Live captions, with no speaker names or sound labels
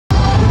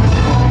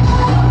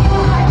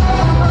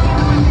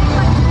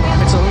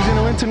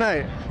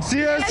tonight?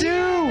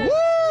 CSU!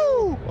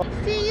 Woo!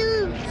 See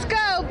you, let's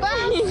go,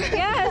 Bucks!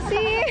 Yeah,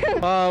 see you.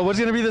 What's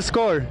gonna be the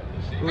score?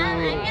 I'm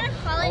gonna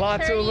call it A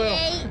lot too little.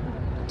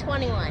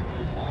 38-21.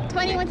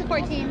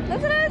 21-14.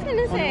 That's what I was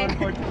gonna say.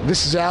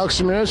 This is Alex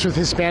Ramirez with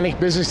Hispanic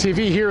Business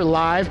TV here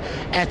live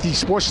at the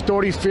Sports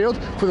Authority Field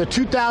for the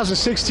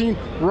 2016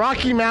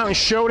 Rocky Mountain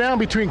Showdown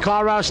between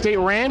Colorado State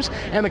Rams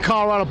and the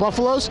Colorado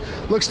Buffaloes.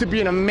 Looks to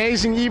be an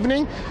amazing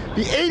evening.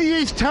 The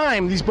 88th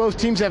time these both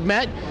teams have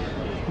met.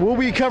 We'll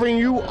be covering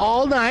you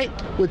all night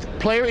with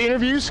player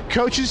interviews,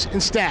 coaches,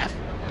 and staff.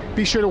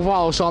 Be sure to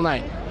follow us all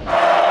night.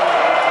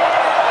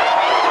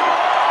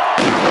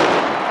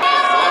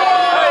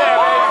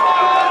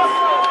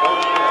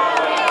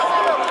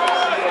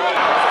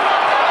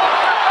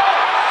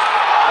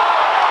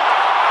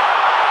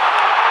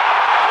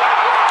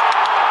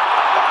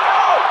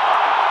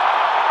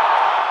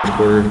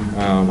 Quarter,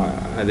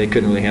 they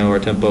couldn't really handle our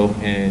tempo,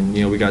 and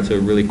we got to a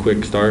really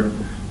quick start,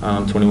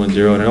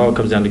 21-0, and it all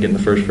comes down to getting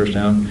the first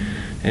down.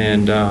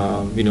 And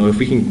if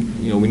we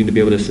can, we need to be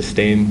able to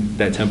sustain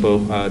that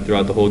tempo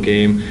throughout the whole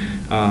game,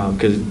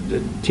 because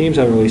the teams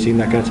haven't really seen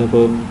that kind of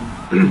tempo,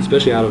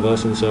 especially out of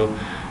us. And so,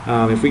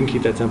 if we can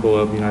keep that tempo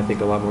up, I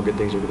think a lot more good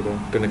things are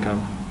going to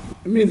come.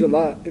 It means a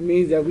lot. It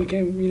means that we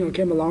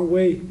came a long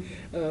way.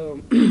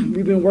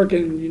 We've been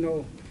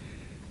working,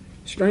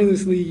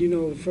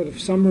 strenuously, for the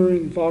summer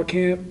and fall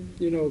camp.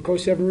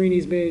 Coach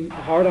Severini's been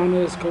hard on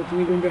us. Coach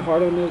Ingram been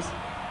hard on us,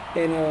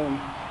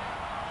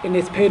 and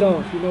it's paid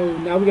off.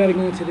 Now we got to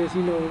go into this.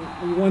 We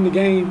won the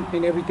game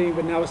and everything,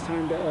 but now it's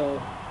time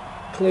to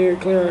clear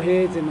our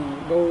heads and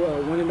go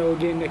 1-0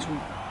 again next week.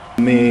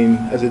 I mean,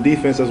 as a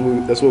defense,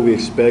 that's what we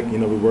expect. We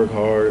work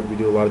hard. We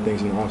do a lot of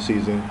things in the off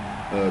season,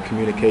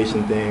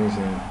 communication things,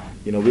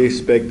 and we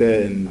expect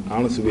that. And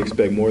honestly, we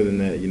expect more than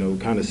that.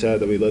 Kind of sad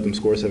that we let them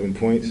score 7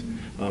 points.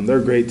 They're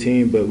a great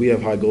team, but we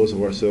have high goals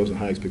of ourselves and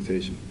high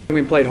expectations.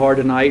 We played hard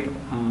tonight.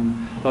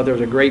 Thought there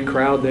was a great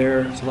crowd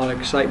there. There's a lot of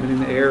excitement in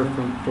the air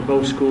for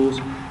both schools.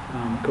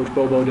 Coach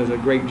Bobo does a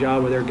great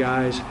job with their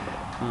guys.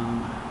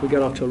 We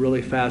got off to a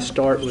really fast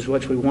start, was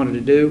what we wanted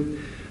to do.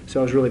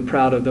 So I was really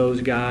proud of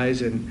those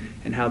guys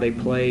and how they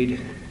played.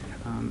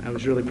 I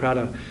was really proud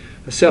of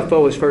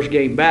Sefo, his first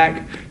game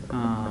back.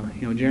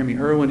 Jeremy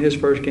Irwin, his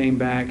first game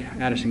back.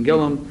 Addison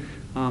Gillum.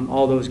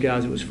 All those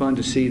guys, it was fun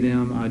to see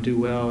them do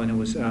well, and it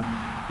was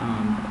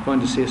fun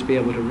to see us be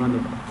able to run the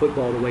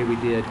football the way we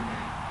did,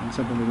 and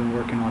something we've been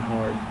working on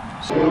hard.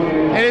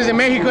 Eres de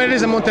México,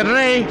 eres de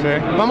Monterrey.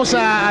 Sí. Vamos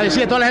a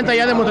decir a toda la gente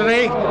allá de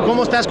Monterrey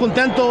cómo estás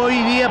contento hoy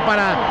día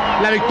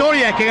para la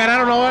victoria que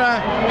ganaron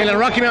ahora en el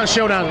Rocky Mountain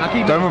Showdown.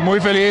 Estoy muy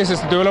feliz,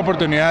 tuve la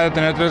oportunidad de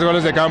tener 3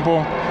 goles de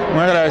campo,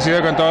 muy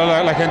agradecido con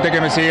toda la gente que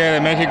me sigue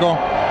de México,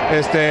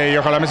 y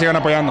ojalá me sigan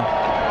apoyando.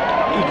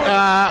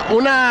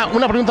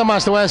 Una pregunta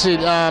más te voy a decir.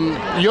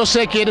 Yo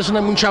sé que eres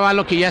un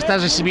chavalo que ya te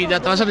vas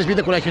a recibir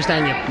de colegio este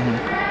año.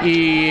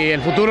 Y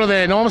el futuro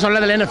no vamos a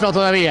hablar del NFL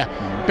todavía,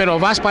 pero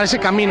vas para ese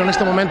camino en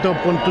este momento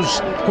con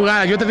tus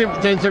jugadas. Yo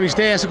te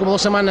entrevisté hace como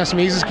 2 semanas y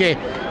me dices que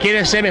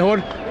quieres ser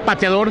mejor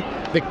pateador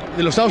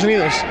de los Estados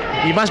Unidos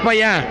y vas para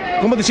allá.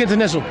 ¿Cómo te sientes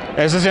en eso?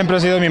 Eso siempre ha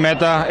sido mi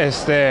meta.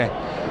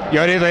 Yo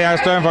ahorita ya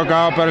estoy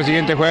enfocado para el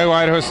siguiente juego,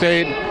 Idaho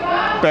State,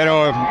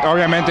 pero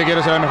obviamente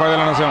quiero ser el mejor de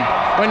la nación.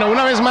 Bueno,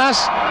 una vez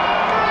más,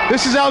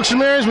 this is Alex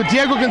Ramirez with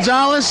Diego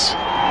Gonzalez.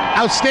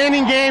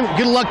 Outstanding game.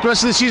 Good luck the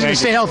rest of the season.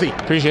 Stay healthy.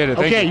 Appreciate it.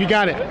 Thank you. You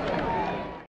got it.